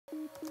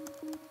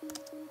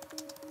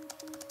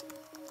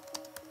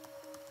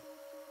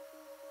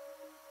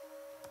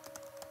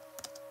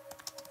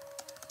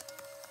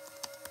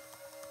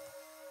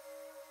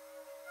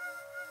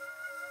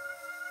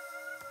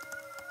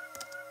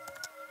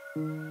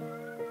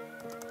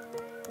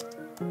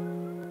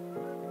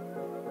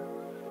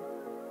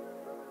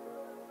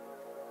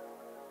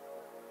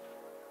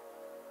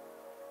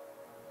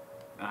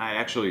I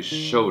actually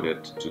showed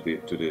it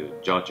to the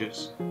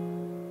judges.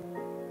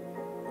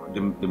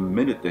 The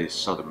minute they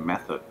saw the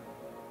method,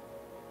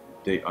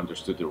 they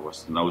understood there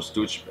was no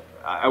stooge.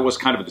 I was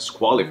kind of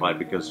disqualified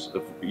because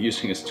of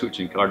using a stooge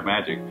in card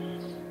magic.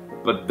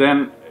 But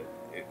then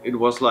it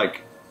was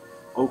like,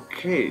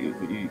 okay,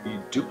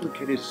 you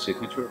duplicated a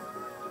signature.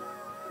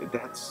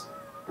 That's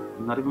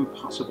not even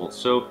possible.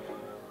 So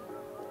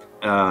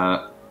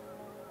the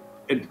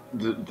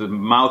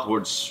mouth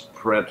word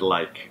spread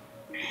like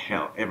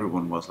hell.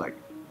 Everyone was like,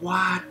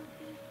 what?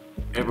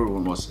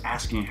 Everyone was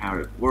asking how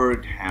it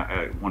worked, how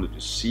I wanted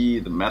to see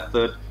the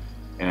method,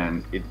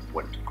 and it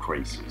went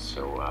crazy.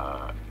 So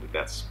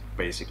that's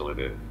basically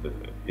the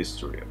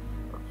history of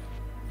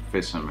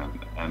FISM,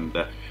 and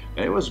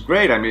it was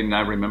great. I mean,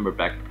 I remember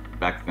back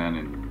then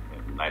in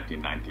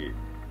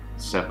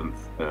 1997,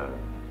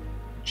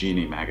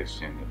 Genie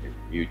magazine,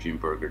 Eugene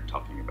Berger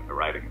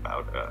writing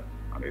about that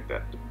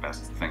the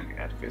best thing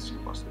at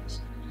FISM was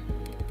this.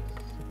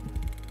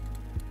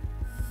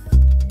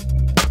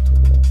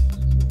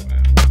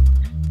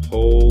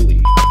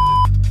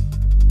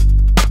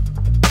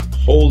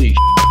 Holy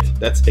shit.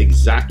 That's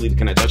exactly,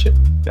 can I touch it?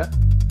 Yeah.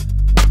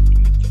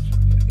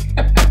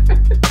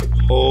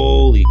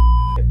 Holy shit.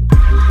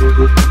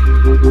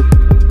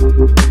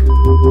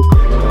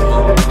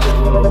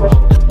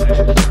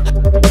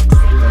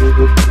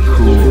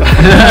 Cool.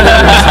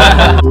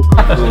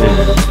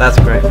 That's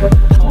great.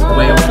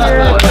 Way over that.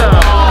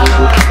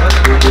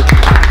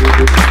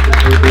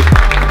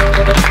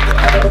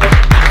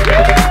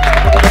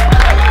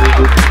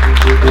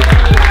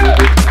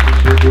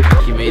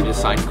 He made his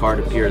signed card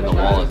appear in the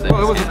wallet.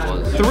 Well, it was a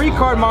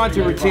 3-card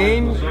Monty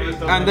routine,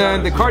 and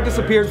then the card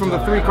disappeared from the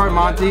 3-card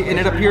Monty, and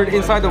it appeared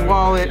inside the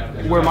wallet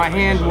where my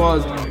hand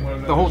was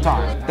the whole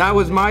time. That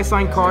was my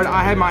signed card.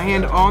 I had my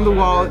hand on the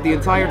wallet the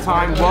entire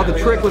time while the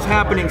trick was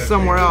happening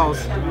somewhere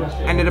else,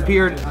 and it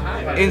appeared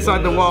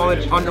inside the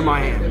wallet under my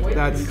hand.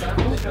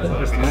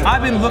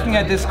 I've been looking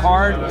at this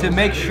card to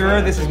make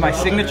sure this is my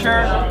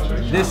signature.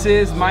 This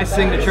is my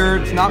signature.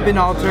 It's not been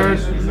altered.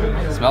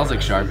 Smells like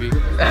Sharpie.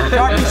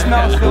 Sharpie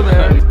smell still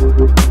there.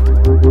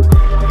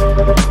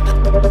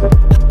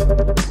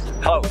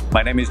 Hello,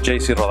 my name is Juan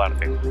Carols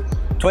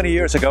Rodarte. 20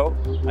 years ago,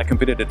 I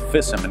competed at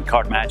FISM in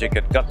card magic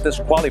and got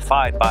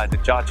disqualified by the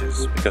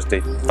judges because they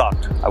thought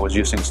I was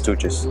using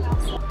stooges.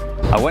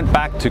 I went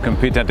back to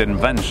compete at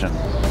Invention,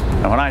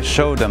 and when I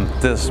showed them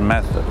this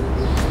method,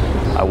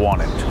 I won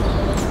it.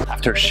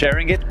 After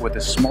sharing it with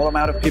a small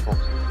amount of people,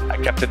 I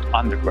kept it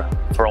underground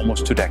for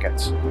almost 2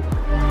 decades.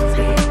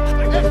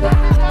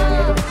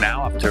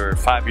 Now, after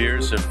 5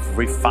 years of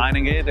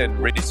refining it and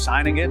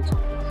redesigning it,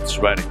 it's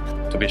ready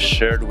to be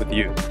shared with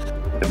you,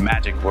 the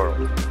magic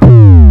world.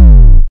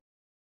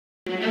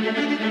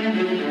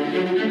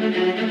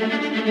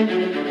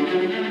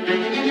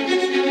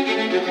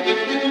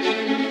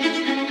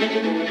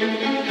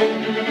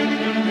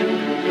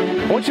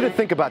 I want you to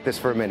think about this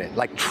for a minute,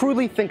 like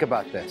truly think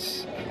about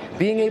this.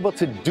 Being able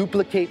to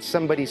duplicate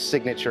somebody's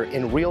signature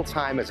in real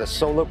time as a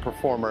solo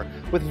performer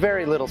with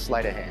very little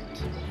sleight of hand.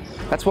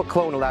 That's what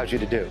Clone allows you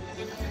to do.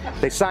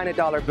 They sign a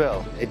dollar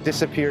bill, it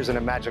disappears in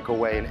a magical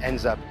way and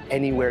ends up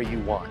anywhere you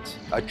want.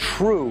 A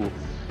true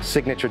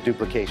signature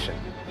duplication.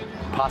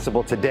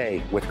 Possible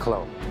today with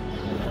Clone.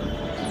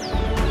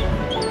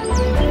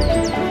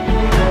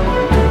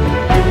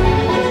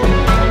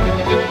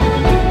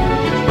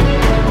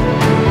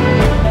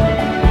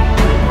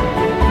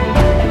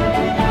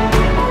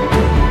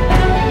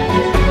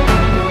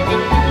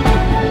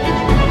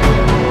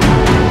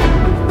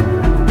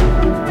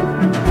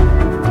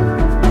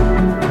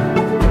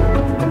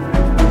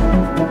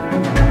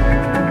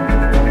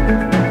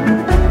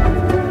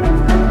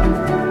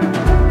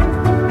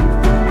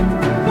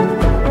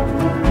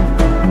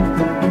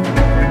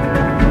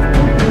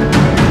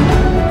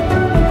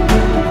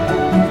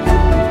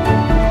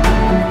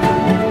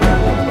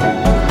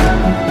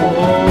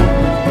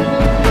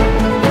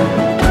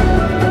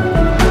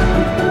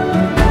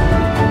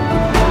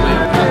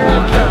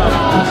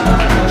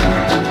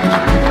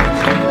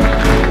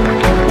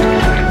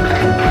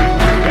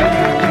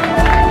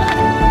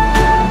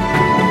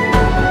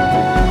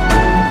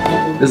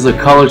 This is a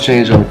color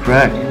change on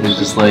crack. It's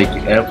just like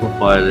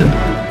amplified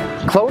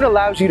it. Clone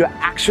allows you to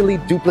actually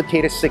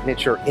duplicate a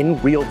signature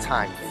in real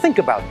time. Think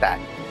about that.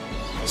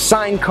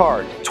 Signed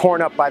card,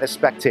 torn up by the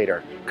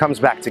spectator, comes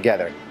back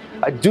together.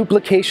 A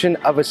duplication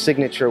of a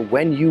signature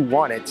when you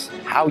want it,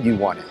 how you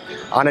want it.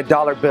 On a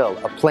dollar bill,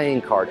 a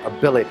playing card, a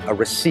billet, a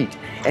receipt,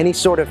 any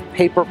sort of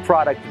paper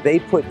product they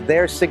put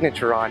their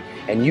signature on,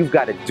 and you've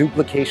got a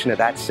duplication of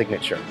that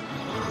signature.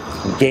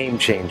 Game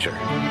changer.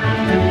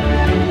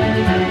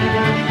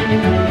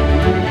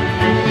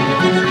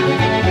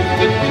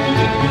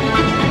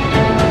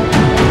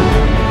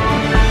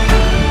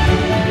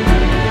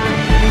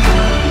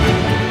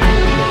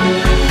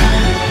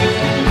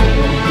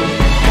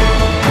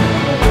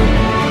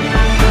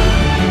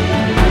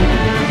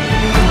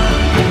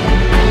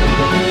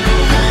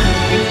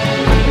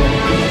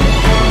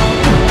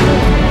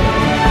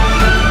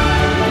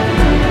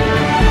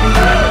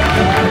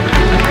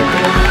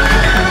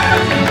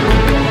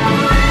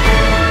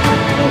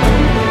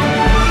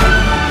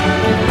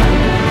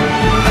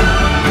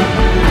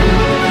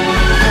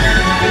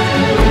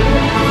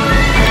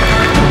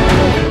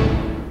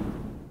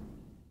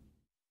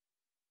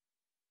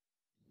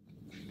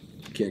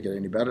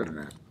 any better than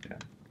that. Yeah.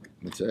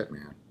 That's it,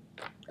 man.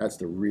 That's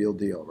the real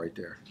deal right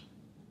there.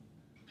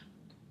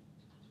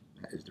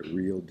 That is the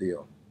real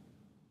deal.